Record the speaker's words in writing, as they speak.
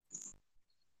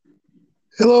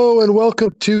Hello and welcome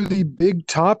to the big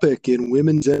topic in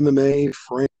women's MMA.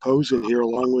 Frank Posen here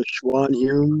along with Schwan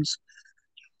Humes.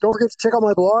 Don't forget to check out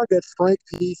my blog at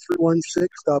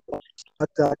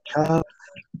frankp316.blogspot.com.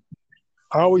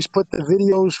 I always put the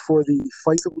videos for the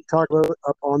fights that we talk about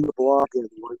up on the blog, and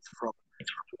the ones from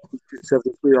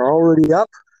 273 are already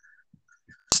up.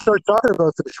 Let's start talking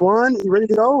about them. Schwan, you ready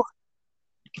to go?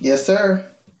 Yes,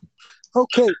 sir.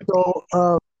 Okay, so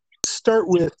start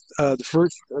with the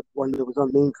first one that was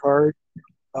on the main card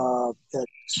at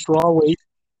strawweight.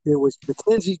 It was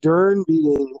Mackenzie Dern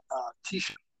beating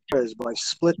Tisha Torres by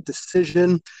split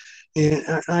decision, and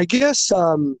I guess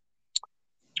round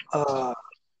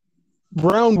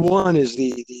one is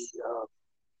the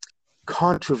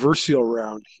controversial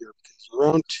round here because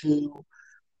round two,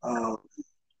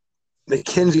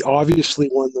 Mackenzie obviously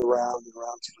won the round in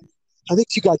round three. I think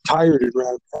she got tired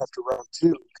after round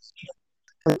two.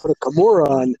 I put a Kimura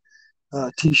on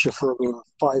Tisha for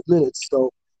 5 minutes,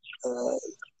 so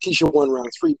Tisha won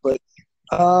round three. But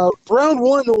round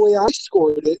one, the way I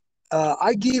scored it,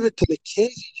 I gave it to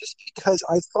Mackenzie just because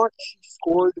I thought she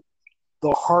scored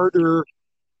the harder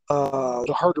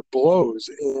blows,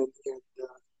 and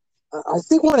I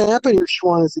think what happened here,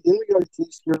 Schwan, is again we got a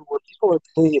case here where people are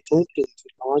paying attention to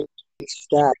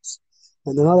non-stats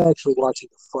and they're not actually watching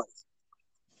the fight.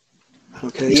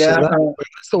 Okay, Yeah, so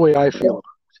that's the way I feel.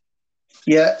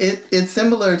 yeah. It's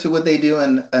similar to what they do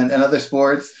in other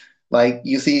sports. Like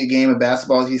you see a game of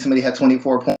basketball, you see somebody had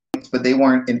 24 points, but they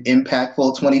weren't an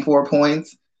impactful 24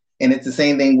 points. And it's the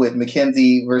same thing with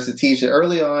Mackenzie versus Tisha.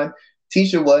 Early on,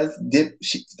 Tisha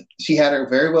she had her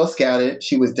very well scouted.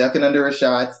 She was ducking under her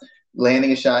shots,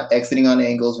 landing a shot, exiting on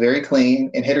angles, very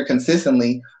clean, and hit her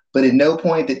consistently. But at no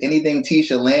point did anything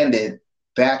Tisha landed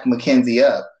back Mackenzie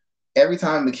up. Every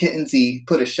time Mackenzie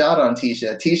put a shot on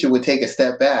Tisha, Tisha would take a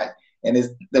step back. And as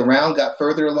the round got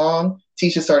further along,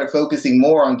 Tisha started focusing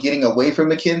more on getting away from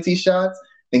Mackenzie's shots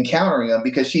than countering them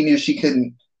because she knew she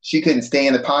couldn't stay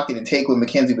in the pocket and take what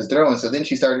Mackenzie was throwing. So then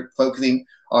she started focusing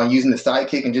on using the side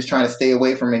kick and just trying to stay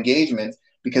away from engagements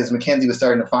because Mackenzie was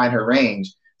starting to find her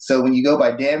range. So when you go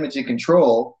by damage and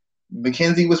control,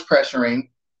 Mackenzie was pressuring,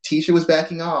 Tisha was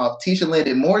backing off. Tisha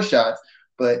landed more shots,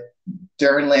 but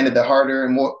Dern landed the harder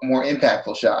and more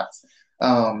impactful shots.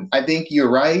 I think you're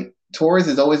right. Torres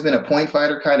has always been a point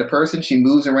fighter kind of person. She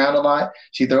moves around a lot.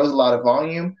 She throws a lot of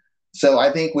volume. So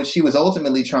I think what she was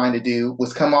ultimately trying to do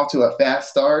was come off to a fast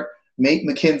start, make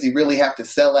Mackenzie really have to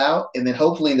sell out, and then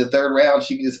hopefully in the third round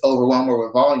she can just overwhelm her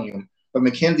with volume. But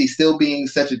Mackenzie, still being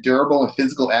such a durable and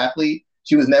physical athlete,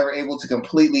 she was never able to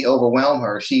completely overwhelm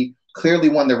her. She clearly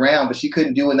won the round, but she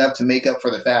couldn't do enough to make up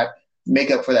for that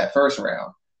first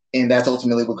round. And that's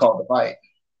ultimately what called the fight.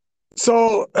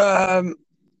 So,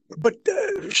 but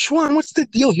Schwan, what's the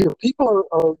deal here? People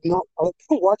are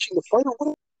people watching the fight, or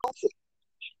what?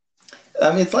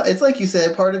 I mean, it's like you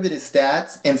said, part of it is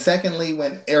stats. And secondly,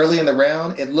 when early in the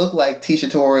round, it looked like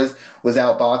Tisha Torres was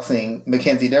outboxing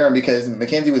Mackenzie Dern because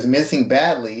Mackenzie was missing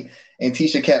badly and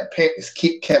Tisha kept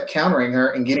countering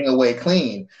her and getting away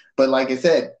clean. But like I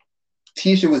said,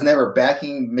 Tisha was never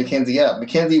backing Mackenzie up.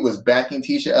 Mackenzie was backing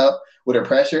Tisha up with her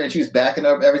pressure, and she was backing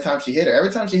up every time she hit her.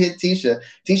 Every time she hit Tisha,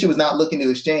 Tisha was not looking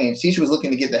to exchange. Tisha was looking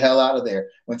to get the hell out of there.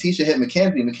 When Tisha hit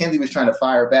Mackenzie, Mackenzie was trying to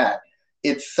fire back.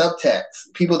 It's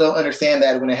subtext. People don't understand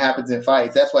that when it happens in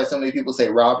fights. That's why so many people say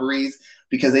robberies,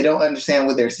 because they don't understand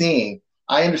what they're seeing.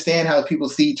 I understand how people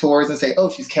see Torres and say,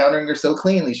 oh, she's countering her so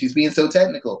cleanly. She's being so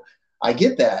technical. I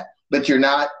get that, but you're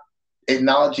not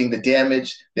acknowledging the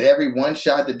damage that every one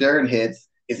shot that Dern hits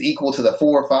is equal to the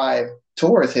 4 or 5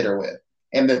 Torres hit her with.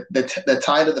 And the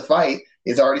tide of the fight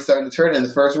is already starting to turn in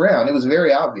the first round. It was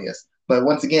very obvious. But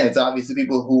once again, it's obvious to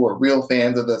people who are real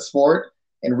fans of the sport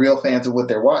and real fans of what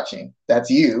they're watching. That's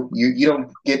you. You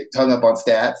don't get hung up on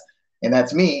stats. And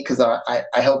that's me because I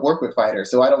help work with fighters.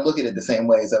 So I don't look at it the same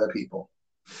way as other people.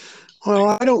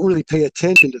 Well, I don't really pay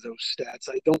attention to those stats.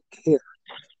 I don't care.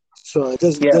 So it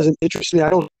doesn't interest me. I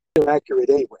don't think they're accurate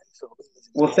anyway. So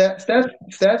well,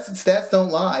 stats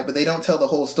don't lie, but they don't tell the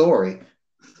whole story.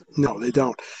 No, they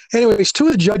don't. Anyways, 2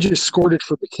 of the judges scored it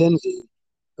for Mackenzie.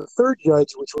 The third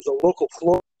judge, which was a local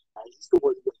Florida guy, he's the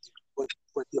one who went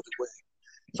the other way.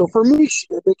 So for me,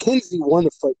 Mackenzie won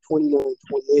the fight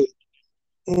 29-28.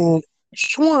 And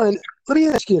Schwan, let me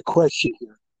ask you a question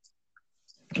here.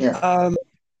 Yeah.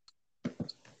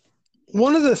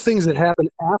 One of the things that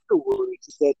happened afterwards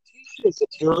is that Tisha's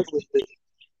apparently been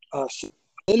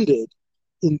suspended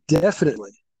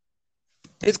indefinitely.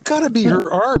 It's got to be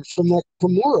her arm from that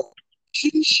Kimura.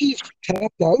 Shouldn't she have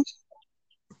tapped out?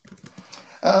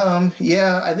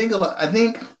 Yeah, I think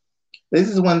this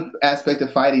is one aspect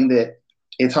of fighting that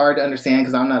it's hard to understand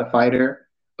because I'm not a fighter.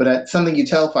 but something you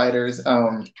tell fighters.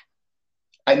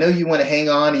 I know you want to hang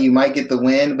on and you might get the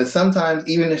win, but sometimes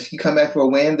even if you come back for a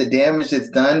win, the damage that's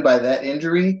done by that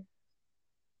injury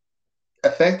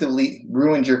effectively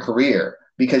ruins your career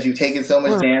because you've taken so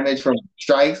much damage from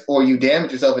strikes, or you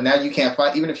damage yourself and now you can't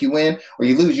fight. Even if you win or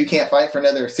you lose, you can't fight for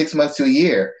another 6 months to a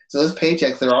year. So those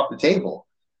paychecks are off the table.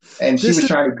 And she was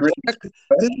trying to grit.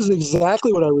 This is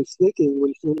exactly what I was thinking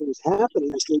when it was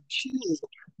happening. I said, Jesus, what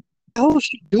the hell is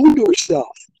she doing to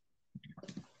herself?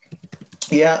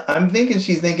 Yeah, I'm thinking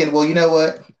she's thinking, well, you know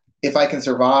what? If I can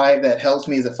survive, that helps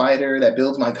me as a fighter, that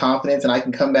builds my confidence, and I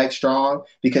can come back strong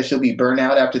because she'll be burnt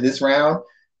out after this round.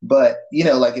 But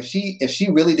like if she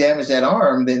really damaged that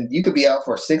arm, then you could be out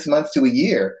for 6 months to a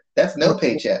year. That's no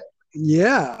paycheck.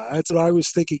 Yeah, that's what I was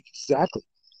thinking exactly.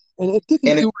 And it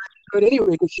didn't do good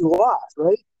anyway because she lost,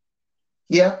 right?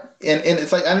 Yeah, and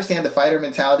it's like, I understand the fighter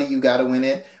mentality, you got to win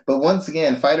it. But once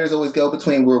again, fighters always go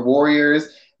between we're warriors,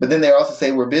 but then they also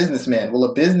say we're businessmen. Well,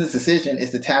 a business decision is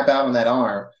to tap out on that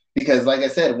arm because, like I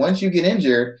said, once you get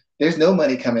injured, there's no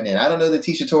money coming in. I don't know that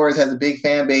Tecia Torres has a big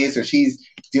fan base or she's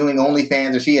doing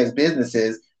OnlyFans or she has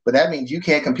businesses, but that means you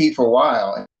can't compete for a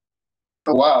while. And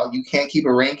for a while, you can't keep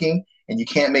a ranking and you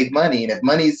can't make money. And if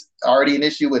money's already an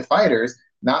issue with fighters,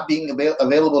 not being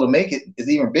available to make it is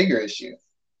an even bigger issue.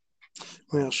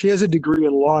 Well, she has a degree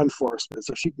in law enforcement,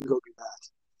 so she can go do that.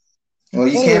 Well,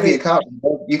 you can't be a cop.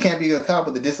 You can't be a cop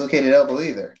with a dislocated elbow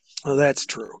either. Oh, that's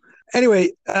true. Anyway,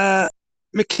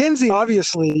 Mackenzie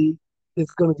obviously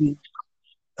is going to be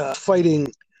fighting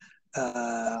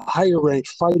higher ranked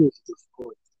fighters at this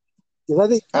point.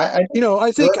 Because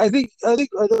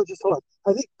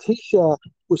I think Tecia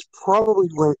was probably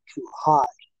ranked too high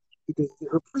because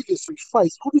her previous 3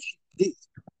 fights, who did she beat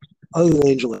other than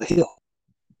Angela Hill?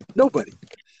 Nobody.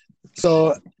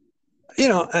 So,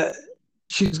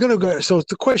 she's going to go. So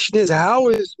the question is, how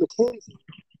is Mackenzie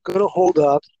going to hold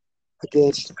up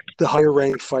against the higher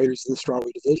ranked fighters in the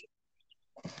strawweight division?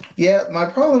 Yeah, my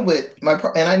problem with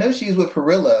and I know she's with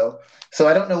Parillo, so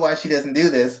I don't know why she doesn't do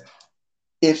this.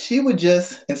 If she would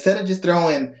just, instead of just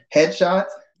throwing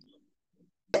headshots,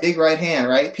 big right hand,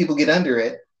 right? People get under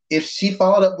it. If she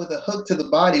followed up with a hook to the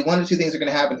body, one or two things are going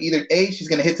to happen. Either A, she's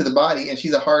going to hit to the body and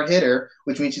she's a hard hitter,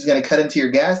 which means she's going to cut into your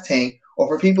gas tank. Or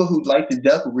for people who like to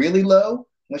duck really low,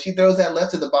 when she throws that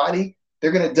left to the body,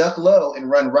 they're going to duck low and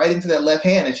run right into that left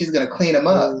hand and she's going to clean them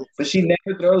up. But she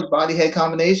never throws body head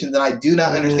combinations, and I do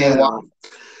not understand why.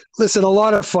 Listen, a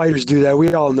lot of fighters do that.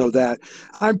 We all know that.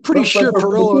 I'm pretty sure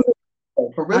Parillo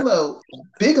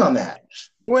big on that.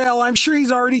 Well, I'm sure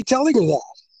he's already telling her that.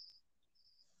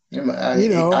 I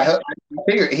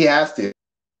figure he has to.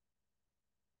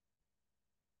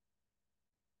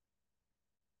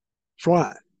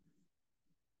 What?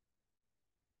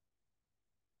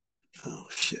 Oh,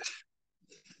 shit.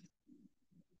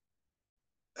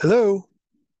 Hello?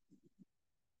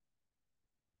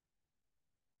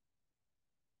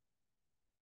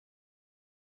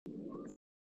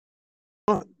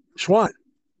 Schwan.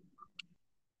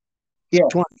 Yeah.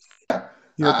 Schwan.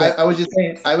 I was just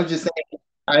saying,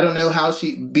 I don't know how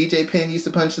BJ Penn used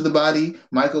to punch to the body,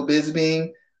 Michael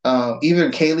Bisping, even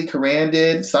Kaylee Curran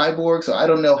did, Cyborg. So I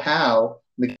don't know how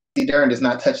Mackenzie Dern does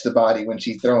not touch the body when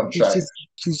she's throwing strikes.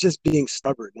 She's just being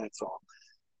stubborn, that's all.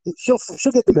 She'll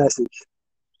get the message.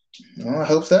 Well, I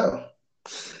hope so.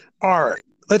 All right.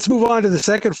 Let's move on to the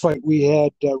second fight. We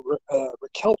had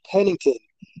Raquel Pennington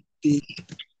beat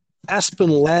Aspen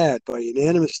Ladd by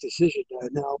unanimous decision.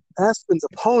 Now, Aspen's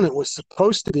opponent was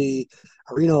supposed to be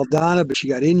Irina Aldana, but she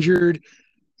got injured.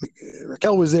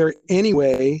 Raquel was there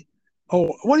anyway.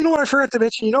 Oh, well, you know what I forgot to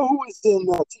mention? You know who was in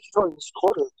Tecia Torres'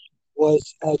 corner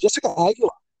was Jessica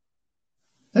Aguilar.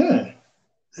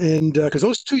 And because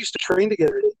those two used to train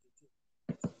together.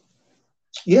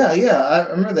 Yeah, I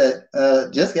remember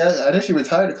that. Jessica, I know she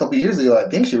retired a couple years ago. I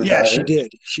think she retired. Yeah,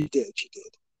 she did.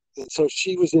 And so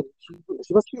she must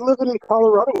be living in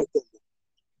Colorado with them.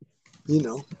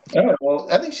 Oh, well,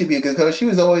 I think she'd be a good coach. She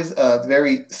was always a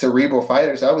very cerebral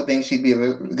fighter, so I would think she'd be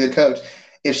a good coach.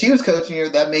 If she was coaching her,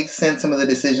 that makes sense, some of the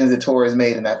decisions that Torres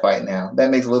made in that fight now. That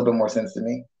makes a little bit more sense to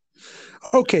me.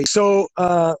 Okay, so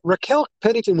Raquel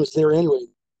Pennington was there anyway,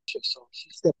 so she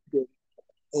stepped in.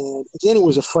 And again, it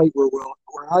was a fight where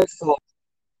I felt,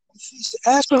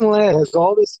 Aspen Ladd has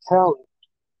all this talent.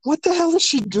 What the hell is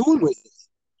she doing with it?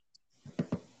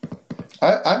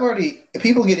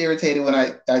 People get irritated when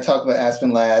I talk about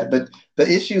Aspen Ladd, but the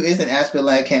issue isn't Aspen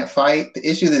Ladd can't fight. The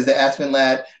issue is that Aspen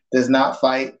Ladd does not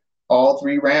fight all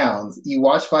 3 rounds. You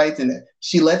watch fights and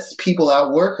she lets people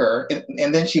outwork her,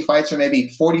 and then she fights for maybe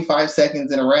 45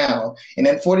 seconds in a round. And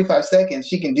in 45 seconds,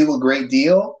 she can do a great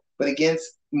deal, but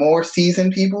against more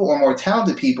seasoned people or more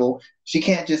talented people, she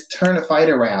can't just turn a fight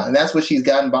around. And that's what she's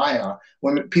gotten by on.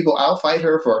 When people outfight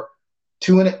her for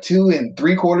two and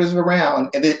three quarters of a round,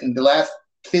 and then in the last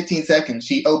 15 seconds,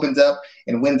 she opens up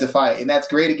and wins a fight. And that's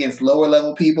great against lower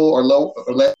level people or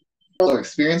less or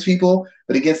experienced people,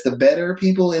 but against the better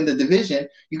people in the division,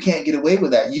 you can't get away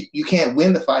with that. You can't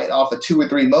win the fight off of 2 or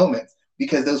 3 moments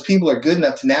because those people are good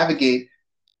enough to navigate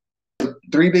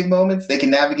 3 big moments. They can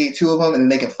navigate 2 of them, and then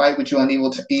they can fight with you on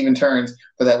even turns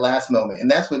for that last moment. And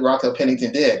that's what Raquel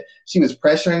Pennington did. She was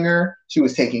pressuring her. She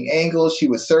was taking angles. She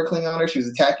was circling on her. She was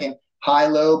attacking high,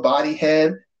 low, body,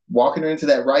 head, walking her into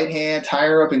that right hand,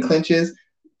 tying her up in clinches.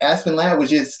 Aspen Ladd was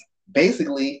just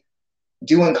basically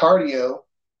doing cardio,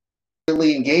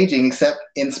 really engaging, except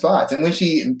in spots. And when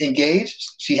she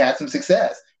engaged, she had some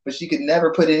success, but she could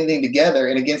never put anything together.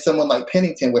 And against someone like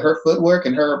Pennington, with her footwork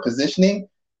and her positioning,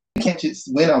 you can't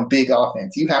just win on big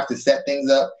offense. You have to set things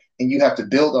up and you have to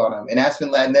build on them. And Aspen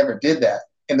Ladd never did that.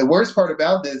 And the worst part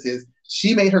about this is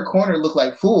she made her corner look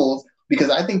like fools because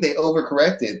I think they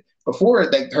overcorrected. Before,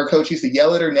 like, her coach used to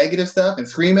yell at her negative stuff and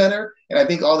scream at her. And I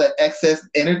think all that excess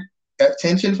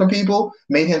attention from people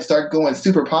made him start going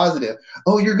super positive.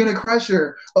 Oh, you're going to crush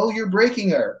her. Oh, you're breaking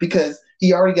her. Because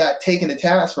he already got taken to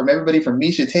task from everybody from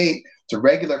Miesha Tate to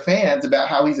regular fans about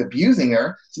how he's abusing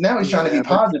her. So now he's trying to be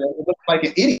positive. It looks like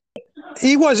an idiot.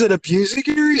 He wasn't abusing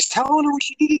her. He's telling her what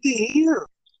she needed to hear.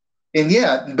 And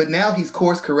yeah, but now he's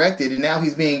course corrected, and now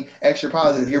he's being extra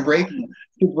positive. You're breaking.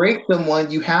 To break someone,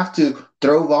 you have to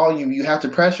throw volume. You have to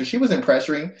pressure. She wasn't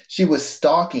pressuring. She was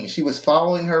stalking. She was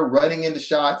following her, running into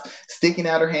shots, sticking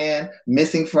out her hand,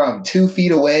 missing from 2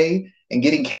 feet away, and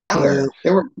getting countered.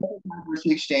 There were times where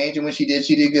she exchanged, and when she did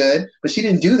good. But she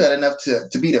didn't do that enough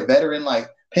to beat a veteran like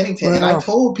Pennington. Well, and I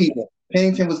told people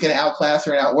Pennington was going to outclass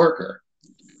her and outwork her.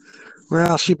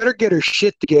 Well, she better get her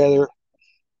shit together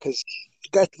because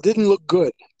that didn't look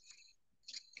good.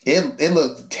 It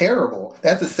looked terrible.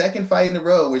 That's the second fight in a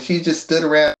row where she just stood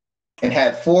around and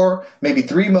had 4, maybe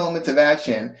 3 moments of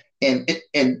action in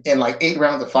like 8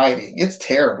 rounds of fighting. It's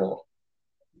terrible.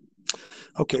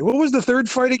 Okay, what was the third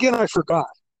fight again? I forgot.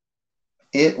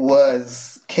 It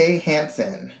was Kay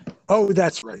Hansen. Oh,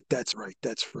 that's right.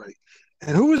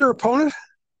 And who was her opponent?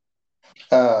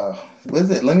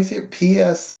 Was it? Let me see.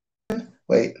 PS.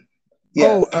 Wait.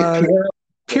 Yeah.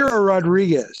 Piera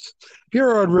Rodriguez.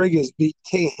 Piera Rodriguez beat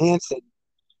Kay Hansen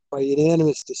by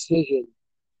unanimous decision.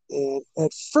 And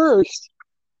at first,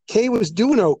 Kay was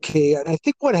doing okay. And I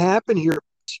think what happened here,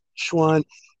 Schwan,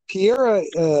 Piera,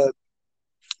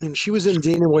 and she was in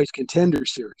Dana White's Contender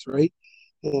Series, right?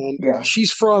 And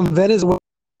she's from Venezuela.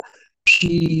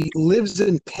 She lives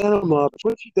in Panama. But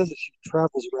what she does is she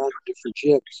travels around to different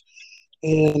gyms.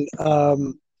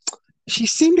 And she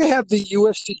seemed to have the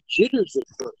UFC jitters at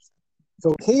first.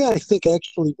 So Kay, I think,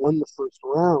 actually won the first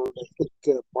round, I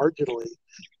think marginally.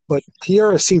 But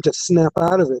Piera seemed to snap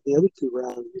out of it the other 2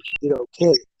 rounds, and she did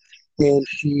okay. And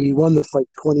she won the fight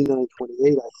 29-28,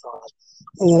 I thought.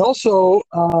 And it also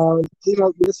came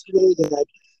out yesterday that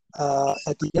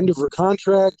at the end of her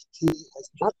contract, she has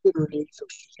not been renewed, so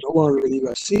she's no longer in the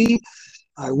UFC.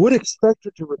 I would expect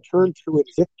her to return to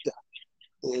Invicta.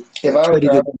 And if I were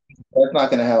that's not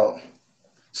going to help.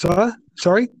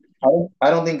 Sorry? I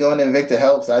don't think going to Invicta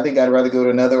helps. I think I'd rather go to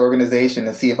another organization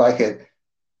and see if I could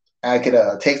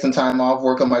take some time off,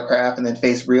 work on my craft, and then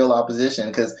face real opposition.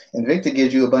 Because Invicta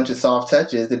gives you a bunch of soft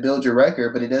touches that build your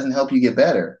record, but it doesn't help you get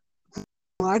better.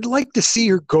 Well, I'd like to see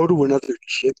her go to another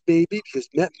gym, baby, because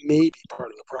that may be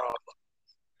part of the problem.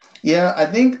 Yeah, I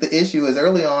think the issue is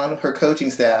early on, her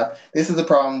coaching staff. This is the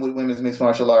problem with women's mixed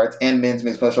martial arts and men's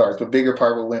mixed martial arts, but bigger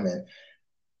part with women.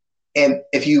 And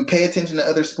if you pay attention to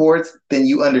other sports, then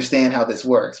you understand how this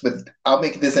works. But I'll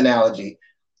make this analogy.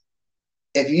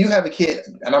 If you have a kid,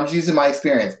 and I'm just using my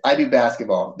experience, I do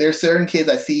basketball. There are certain kids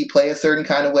I see play a certain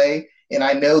kind of way, and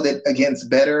I know that against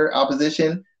better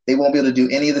opposition, they won't be able to do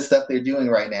any of the stuff they're doing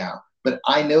right now. But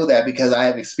I know that because I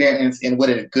have experience in what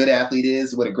a good athlete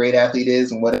is, what a great athlete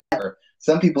is, and whatever.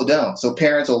 Some people don't. So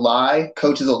parents will lie,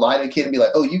 coaches will lie to the kid and be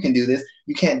like, oh, you can do this.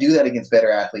 You can't do that against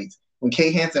better athletes. When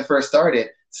Kay Hansen first started,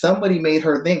 somebody made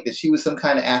her think that she was some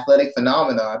kind of athletic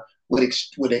phenomenon with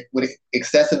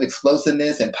excessive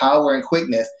explosiveness and power and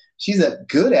quickness. She's a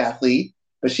good athlete,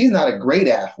 but she's not a great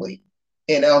athlete.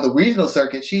 And on the regional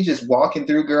circuit, she's just walking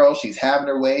through girls. She's having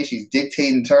her way. She's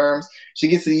dictating terms. She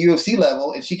gets to the UFC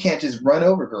level, and she can't just run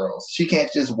over girls. She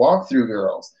can't just walk through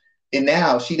girls. And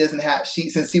now she doesn't have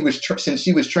since she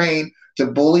was trained to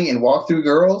bully and walk through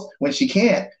girls. When she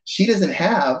can't, she doesn't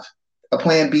have a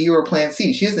plan B or a plan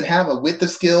C. She doesn't have a width of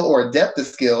skill or a depth of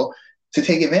skill to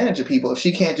take advantage of people if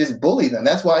she can't just bully them.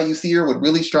 That's why you see her with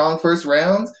really strong first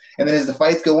rounds. And then as the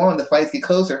fights go on, the fights get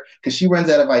closer because she runs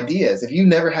out of ideas. If you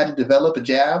never had to develop a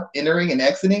jab, entering and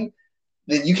exiting,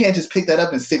 then you can't just pick that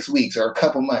up in 6 weeks or a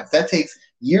couple months. That takes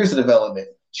years of development.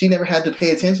 She never had to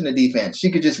pay attention to defense.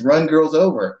 She could just run girls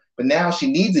over. But now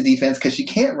she needs a defense because she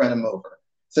can't run them over.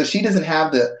 So she doesn't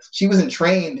have she wasn't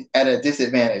trained at a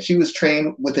disadvantage. She was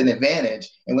trained with an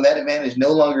advantage. And when that advantage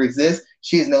no longer exists,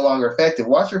 she is no longer effective.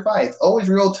 Watch her fights. Always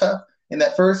real tough in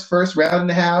that first round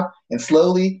and a half. And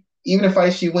slowly, even the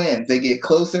fight she wins, they get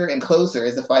closer and closer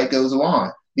as the fight goes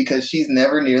on because she's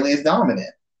never nearly as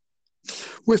dominant.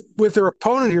 With her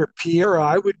opponent here, Piera,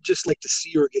 I would just like to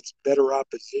see her against better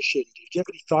opposition. Do you have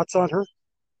any thoughts on her?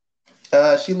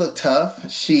 She looked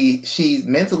tough. She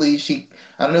mentally,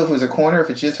 I don't know if it was her corner, if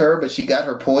it's just her, but she got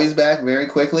her poise back very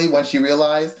quickly once she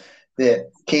realized that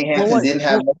Kay Hansen didn't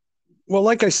have. Well,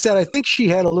 like I said, I think she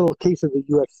had a little case of the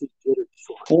UFC jitters.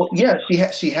 Well, yeah,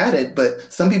 she had it,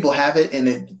 but some people have it,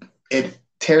 and it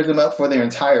tears them up for their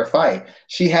entire fight.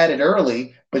 She had it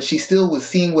early, but she still was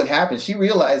seeing what happened. She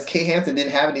realized Kay Hansen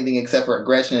didn't have anything except for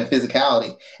aggression and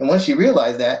physicality. And once she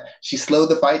realized that, she slowed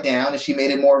the fight down and she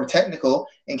made it more technical,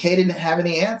 and Kay didn't have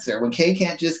any answer. When Kay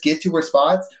can't just get to her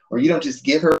spots, or you don't just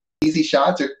give her easy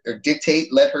shots or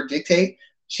dictate, let her dictate,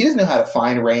 she doesn't know how to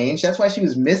find range. That's why she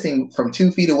was missing from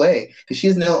 2 feet away, because she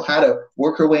doesn't know how to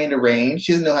work her way into range.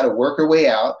 She doesn't know how to work her way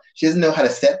out. She doesn't know how to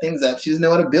set things up. She doesn't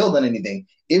know how to build on anything.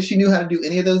 If she knew how to do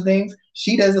any of those things,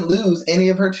 she doesn't lose any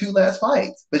of her 2 last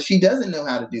fights, but she doesn't know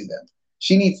how to do them.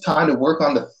 She needs time to work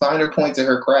on the finer points of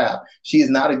her craft. She is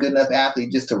not a good enough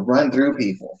athlete just to run through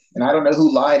people. And I don't know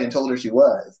who lied and told her she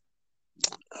was.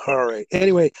 All right.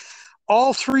 Anyway,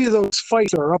 all 3 of those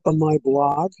fights are up on my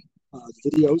blog,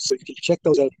 videos, so you can check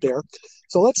those out there.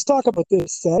 So let's talk about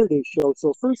this Saturday show.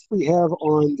 So first we have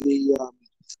on the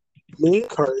main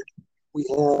card, we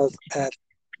have at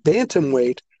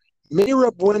bantamweight,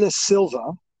 Mayra Buena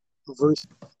Silva versus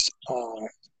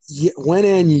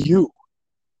Wenan Yu.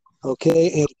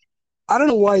 Okay, and I don't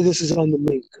know why this is on the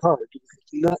main card. It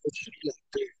should be on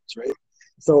favorites, right?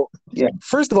 So, yeah.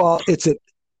 First of all, it's a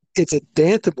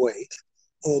bantamweight,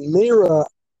 and Mayra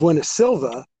Buena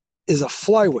Silva is a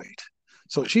flyweight,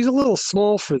 so she's a little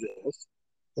small for this.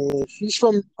 And she's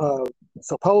from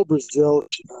Sao Paulo, Brazil.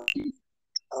 She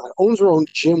owns her own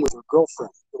gym with her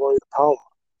girlfriend, Gloria Paulo.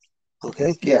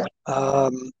 Okay. Yeah.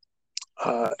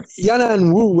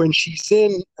 Yanan Wu, when she's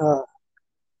in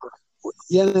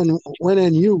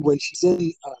Wenan Yu, when she's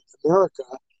in America,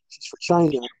 she's for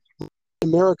China. In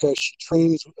America, she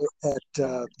trains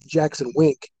at Jackson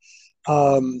Wink.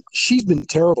 She's been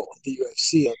terrible at the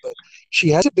UFC, but she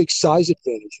has a big size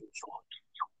advantage in this one.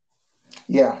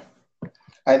 Yeah.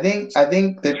 I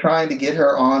think they're trying to get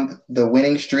her on the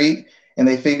winning streak, and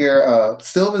they figure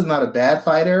Silva's not a bad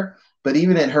fighter, but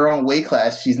even in her own weight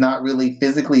class, she's not really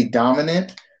physically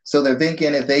dominant. So they're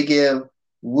thinking if they give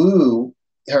Wu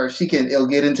her, it'll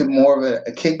get into more of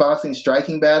a kickboxing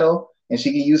striking battle, and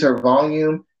she can use her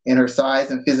volume and her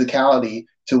size and physicality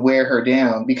to wear her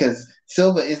down, because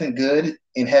Silva isn't good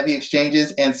in heavy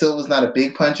exchanges, and Silva's not a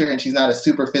big puncher, and she's not a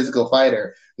super physical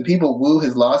fighter. The people Wu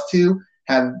has lost to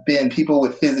have been people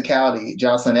with physicality.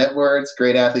 Jocelyn Edwards,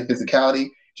 great athlete, physicality.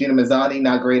 Gina Mazzani,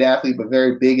 not great athlete, but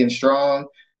very big and strong.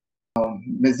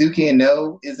 Mizuki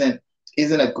Ino isn't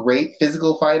a great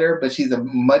physical fighter, but she's a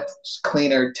much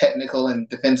cleaner, technical, and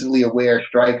defensively aware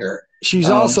striker. She's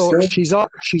also a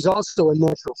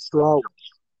natural straw.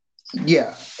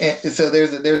 Yeah, and so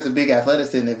there's a big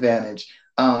athleticism advantage.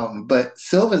 But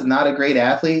Silva's not a great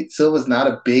athlete. Silva's not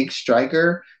a big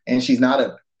striker, and she's not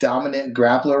a dominant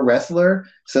grappler wrestler.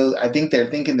 So I think they're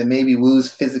thinking that maybe Wu's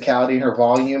physicality, her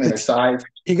volume, and her size.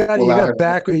 You got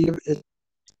back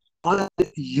on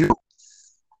you.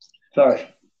 Sorry,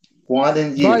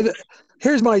 Wenan Yu.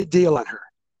 Here's my deal on her.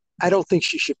 I don't think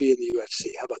she should be in the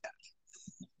UFC. How about that?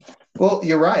 Well,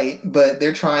 you're right, but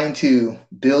they're trying to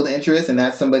build interest, and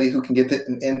that's somebody who can get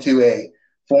into a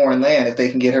foreign land if they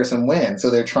can get her some wins. So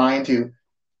they're trying to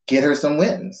get her some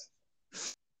wins.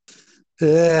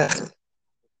 Yeah.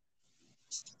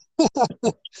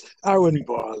 I wouldn't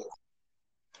bother.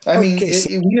 I mean,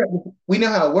 we know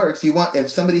how it works.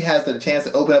 If somebody has the chance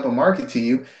to open up a market to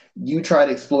you, you try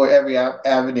to explore every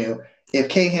avenue. If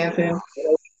Kay Hansen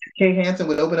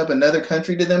would open up another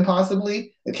country to them,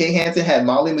 possibly. If Kay Hansen had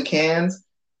Molly McCann's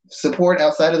support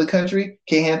outside of the country,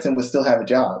 Kay Hansen would still have a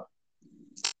job.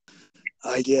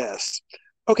 I guess.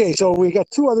 Okay, so we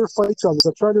got 2 other fights on this.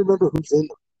 I'm trying to remember who's in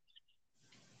them.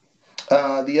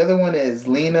 The other one is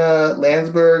Lena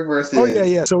Landsberg versus. Oh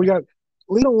yeah. So we got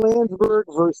Lena Landsberg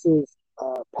versus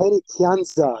Penny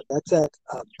Kianzad. That's at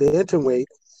bantamweight.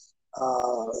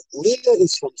 Linda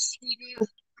is from Sweden,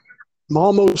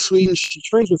 Malmo, Sweden. She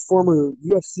trains with former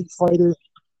UFC fighter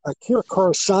Akira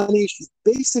Karasani. She's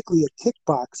basically a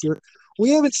kickboxer.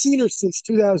 We haven't seen her since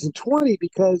 2020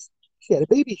 because she had a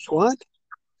baby, Schwan.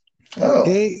 Oh,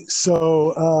 Okay,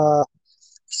 so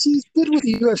she's been with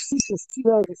the UFC since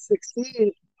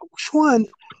 2016. Schwan,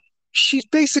 she's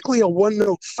basically a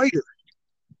one-note fighter.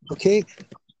 Okay,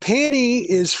 Penny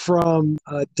is from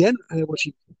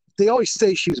they always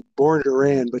say she was born in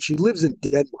Iran, but she lives in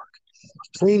Denmark.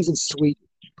 She trains in Sweden.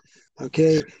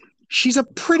 Okay, she's a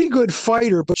pretty good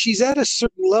fighter, but she's at a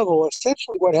certain level.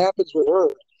 Essentially, what happens with her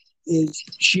is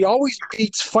she always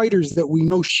beats fighters that we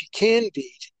know she can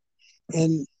beat,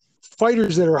 and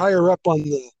fighters that are higher up on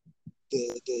the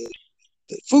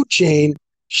food chain,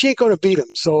 she ain't going to beat them.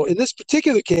 So in this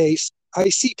particular case, I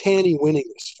see Penny winning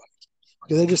this fight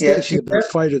because I just yeah. think she's a better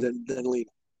fighter than Lena.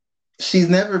 She's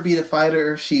never beat a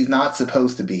fighter she's not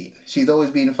supposed to beat. She's always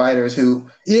beaten fighters who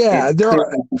Yeah, it's there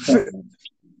clear.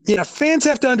 are. Fans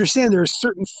have to understand there are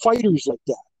certain fighters like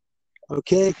that.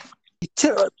 Okay,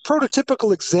 a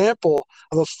prototypical example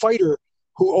of a fighter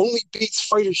who only beats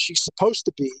fighters she's supposed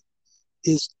to beat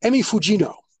is Emi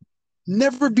Fujino.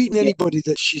 Never beaten anybody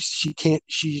that she can't.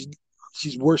 She's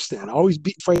worse than. Always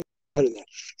beating fighters better than.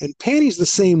 And Penny's the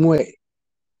same way.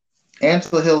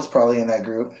 Angela Hill's probably in that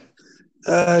group.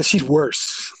 She's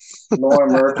worse.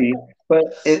 Lauren Murphy, but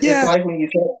it's Yeah, like when you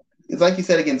said. It's like you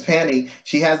said against Penny.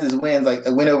 She has these wins, like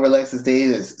a win over Alexis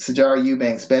Davis, Sajara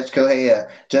Eubanks, Betch Kohea,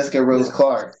 Jessica Rose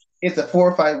Clark. It's a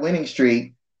 4-5 winning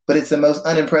streak, but it's the most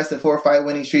unimpressive 4-5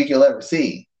 winning streak you'll ever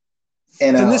see.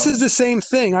 And this is the same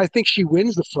thing. I think she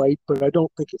wins the fight, but I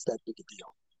don't think it's that big a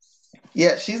deal.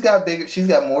 yeah, she's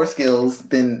got more skills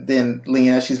than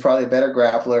Lena. She's probably a better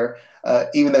grappler,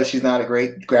 even though she's not a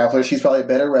great grappler. She's probably a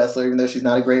better wrestler, even though she's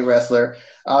not a great wrestler.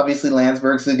 Obviously,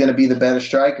 Landsberg's going to be the better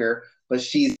striker, but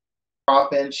she's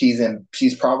often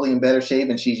she's probably in better shape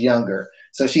and she's younger,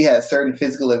 so she has certain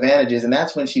physical advantages, and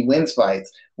that's when she wins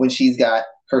fights. When she's got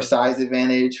her size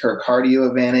advantage, her cardio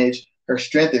advantage, her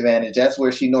strength advantage, that's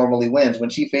where she normally wins. When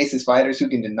she faces fighters who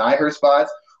can deny her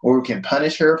spots or who can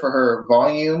punish her for her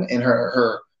volume and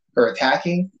her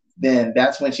attacking, then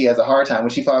that's when she has a hard time. When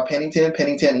she fought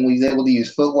Pennington was able to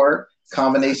use footwork,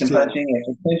 combination punching,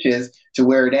 and pinches to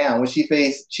wear her down. When she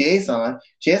faced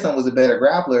Chiasson was a better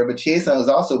grappler, but Chiasson was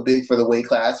also big for the weight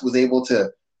class, was able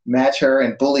to match her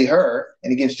and bully her.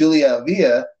 And against Julia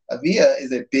Avila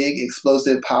is a big,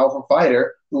 explosive, powerful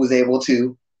fighter who was able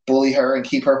to bully her and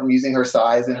keep her from using her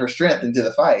size and her strength into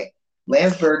the fight.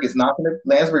 Landsberg is not going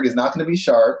to be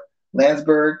sharp.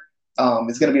 Landsberg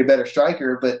is going to be a better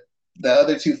striker, but the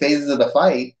other two phases of the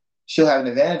fight, she'll have an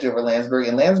advantage over Landsberg.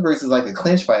 And Landsberg is like a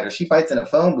clinch fighter. She fights in a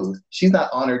phone booth. She's not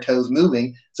on her toes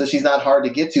moving, so she's not hard to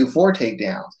get to for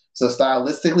takedowns. So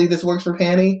stylistically, this works for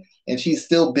Penny, and she's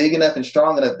still big enough and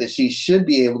strong enough that she should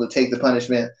be able to take the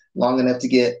punishment long enough to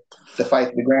get the fight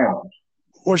to the ground.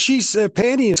 Well,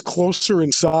 Penny is closer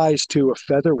in size to a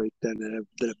featherweight than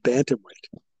a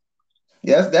bantamweight.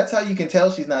 Yes, that's how you can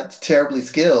tell she's not terribly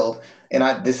skilled.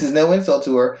 And this is no insult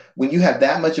to her. When you have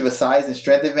that much of a size and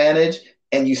strength advantage,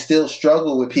 and you still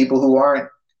struggle with people who aren't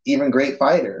even great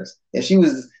fighters, if she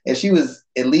was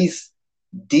at least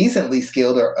decently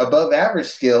skilled or above average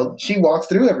skilled, she walks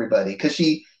through everybody because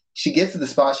she gets to the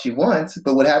spot she wants.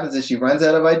 But what happens is she runs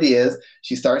out of ideas.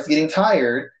 She starts getting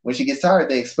tired. When she gets tired,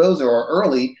 they expose her, or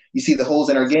early, you see the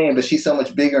holes in her game, but she's so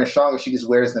much bigger and stronger, she just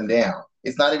wears them down.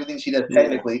 It's not everything she does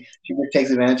technically. She just takes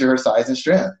advantage of her size and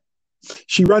strength.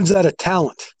 She runs out of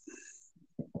talent.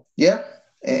 Yeah,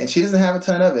 and she doesn't have a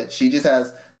ton of it. She just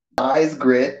has size,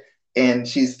 grit, and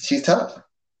she's tough.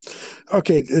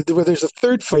 Okay, well, there's a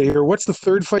third fight here. What's the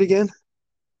third fight again?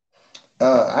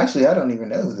 Actually, I don't even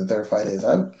know who the third fight is.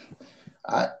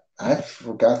 I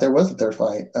forgot there was a third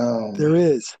fight. There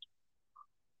is.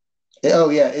 Oh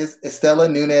yeah, it's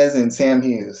Estela Nunes and Sam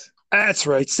Hughes. That's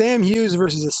right, Sam Hughes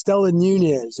versus Estela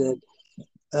Nunes, and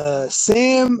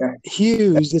Sam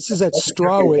Hughes. This is at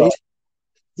strawweight.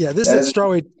 Yeah, this is at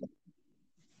strawweight.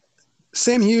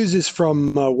 Sam Hughes is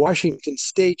from Washington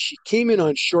State. She came in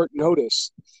on short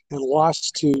notice and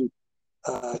lost to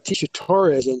Tecia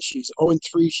Torres, and she's 0-3.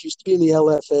 She used to be in the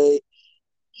LFA.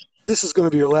 This is going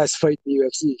to be her last fight in the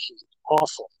UFC. She's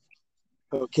awful.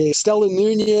 Okay, Estela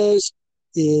Nunes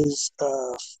is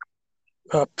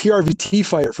a PRVT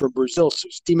fighter from Brazil, so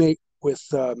she's teammate with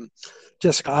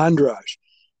Jessica Andrade.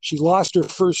 She lost her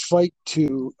first fight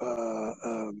to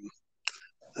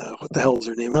what the hell is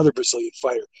her name? Another Brazilian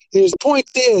fighter. The point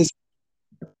is,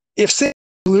 if Sam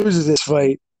loses this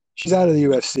fight, she's out of the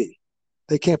UFC.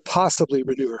 They can't possibly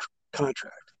renew her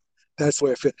contract. That's the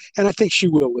way I feel. And I think she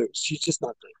will lose. She's just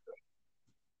not very good.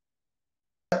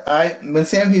 I when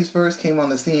Sam Hughes first came on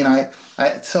the scene, I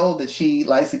told that she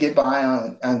likes to get by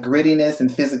on grittiness and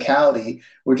physicality,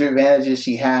 which are advantages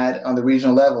she had on the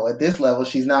regional level. At this level,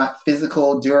 she's not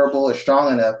physical, durable, or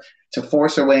strong enough to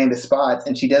force her way into spots,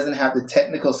 and she doesn't have the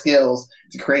technical skills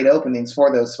to create openings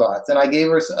for those spots. And I gave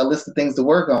her a list of things to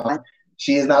work on.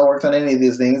 She has not worked on any of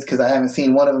these things because I haven't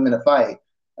seen one of them in a fight.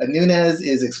 Nunes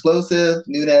is explosive.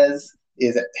 Nunes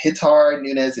is hits hard.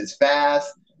 Nunes is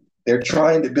fast. They're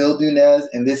trying to build Nunes,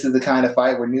 and this is the kind of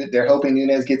fight where they're hoping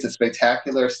Nunes gets a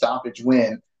spectacular stoppage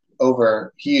win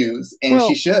over Hughes, and Well,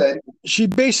 she should. She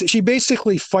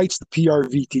basically fights the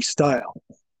PRVT style.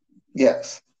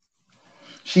 Yes,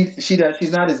 she does.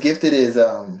 She's not as gifted as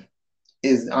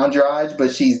Andrade,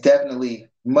 but she's definitely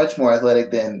much more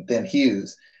athletic than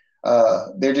Hughes.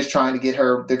 They're just trying to get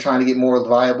her. They're trying to get more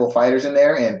viable fighters in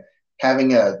there, and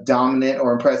having a dominant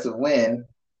or impressive win,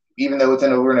 even though it's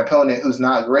over an opponent who's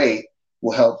not great,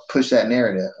 will help push that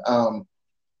narrative.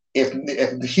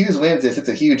 If Hughes wins this, it's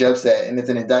a huge upset, and it's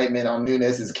an indictment on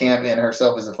Nunes' camp and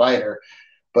herself as a fighter.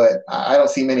 But I don't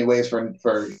see many ways for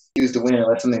Hughes to win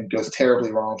unless something goes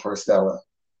terribly wrong for Estella.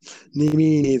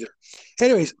 Me neither.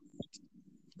 Anyways,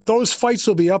 those fights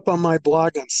will be up on my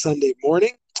blog on Sunday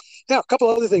morning. Now, a couple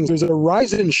other things. There's a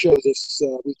Rizin show this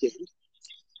weekend.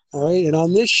 All right, and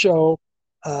on this show,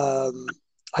 Ayaka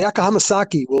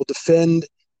Hamasaki will defend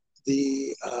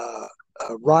the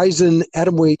Rizin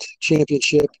Atomweight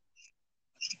Championship.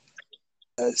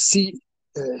 Seize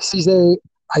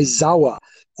Aizawa.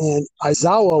 And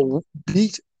Aizawa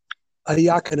beat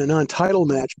Ayaka in a non-title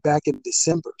match back in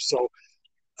December. So,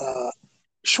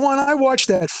 Schwan, I watched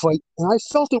that fight, and I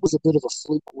felt it was a bit of a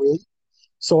fluke win.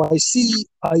 So I see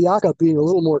Ayaka being a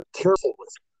little more careful with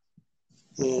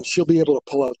it, and she'll be able to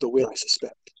pull out the win, I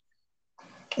suspect.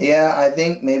 Yeah, I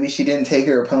think maybe she didn't take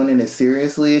her opponent as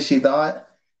seriously as she thought,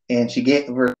 and she gave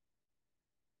her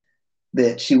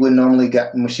that she wouldn't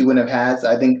have had. So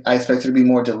I expect her to be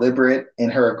more deliberate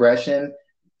in her aggression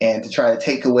and to try to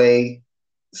take away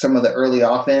some of the early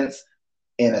offense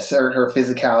and assert her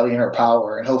physicality and her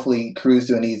power, and hopefully cruise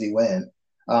to an easy win.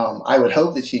 I would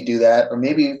hope that she'd do that, or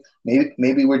maybe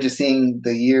we're just seeing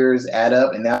the years add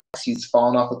up, and now she's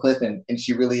fallen off a cliff, and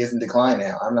she really is in decline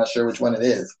now. I'm not sure which one it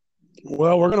is.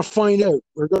 Well, we're going to find out.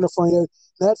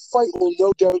 That fight will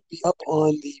no doubt be up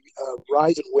on the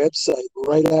Rizin website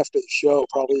right after the show,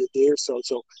 probably a day or so.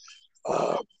 So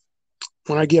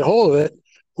when I get hold of it,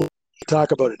 we'll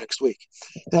talk about it next week.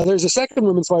 Now, there's a second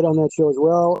women's fight on that show as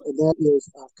well, and that is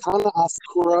Kana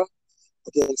Asakura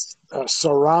against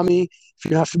Sarami. If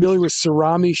you're not familiar with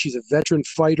Sarami, she's a veteran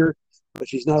fighter, but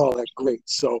she's not all that great.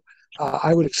 So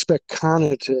I would expect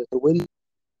Kana to win.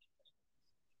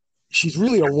 She's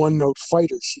really a one-note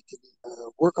fighter. She can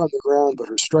work on the ground, but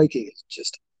her striking is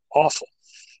just awful.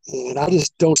 And I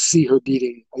just don't see her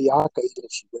beating Ayaka even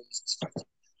if she wins this fight.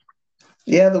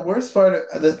 Yeah, the worst part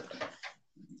of the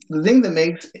thing that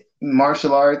makes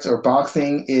martial arts or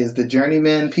boxing is the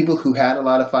journeymen, people who had a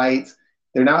lot of fights.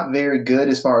 They're not very good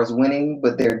as far as winning,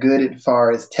 but they're good as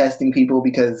far as testing people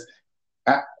because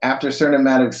after a certain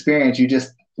amount of experience, you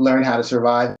just learn how to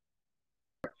survive.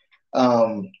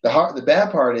 The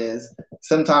bad part is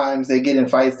sometimes they get in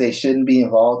fights they shouldn't be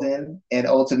involved in, and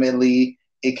ultimately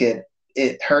it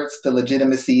hurts the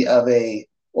legitimacy of a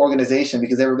organization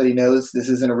because everybody knows this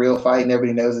isn't a real fight and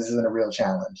everybody knows this isn't a real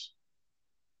challenge.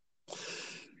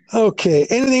 Okay.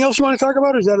 Anything else you want to talk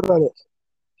about, or is that about it?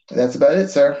 That's about it,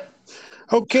 sir.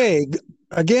 Okay.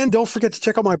 Again, don't forget to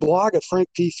check out my blog at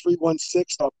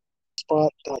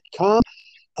frankp316.spot.com.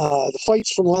 The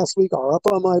fights from last week are up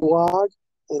on my blog,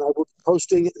 and I will be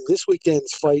posting this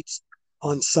weekend's fights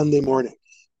on Sunday morning.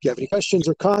 If you have any questions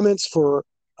or comments for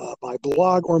my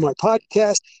blog or my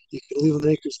podcast, you can leave an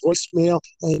Anchor's voicemail.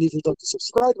 And if you'd like to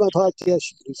subscribe to my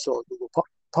podcast, you can do so at Google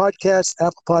Podcasts,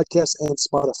 Apple Podcasts, and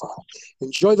Spotify.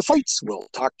 Enjoy the fights. We'll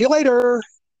talk to you later.